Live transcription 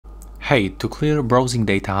Hey, to clear browsing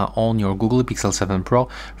data on your Google Pixel 7 Pro,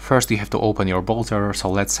 first you have to open your browser,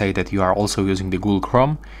 so let's say that you are also using the Google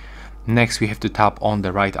Chrome. Next we have to tap on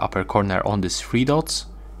the right upper corner on these three dots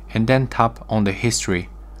and then tap on the history.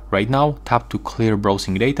 Right now tap to clear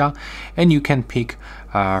browsing data and you can pick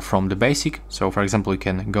from the basic. So for example, you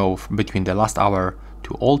can go between the last hour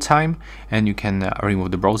to all time and you can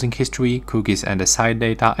remove the browsing history, cookies and the site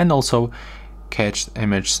data, and also cached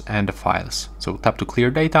images and the files. So tap to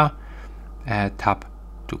clear data, tap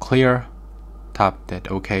to clear, tap that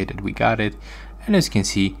OK that we got it, and as you can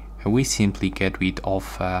see we simply get rid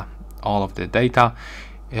of all of the data.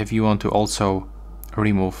 If you want to also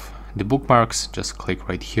remove the bookmarks, just click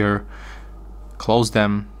right here, close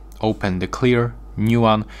them, open the clear new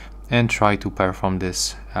one and try to perform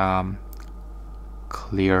this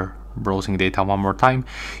clear browsing data one more time.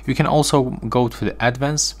 You can also go to the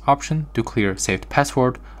advanced option to clear saved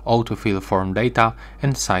password, autofill form data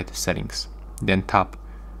and site settings. Then tap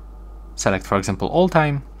select for example all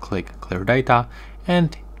time, click clear data,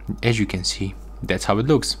 and as you can see that's how it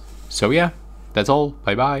looks. So yeah, that's all.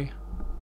 Bye bye.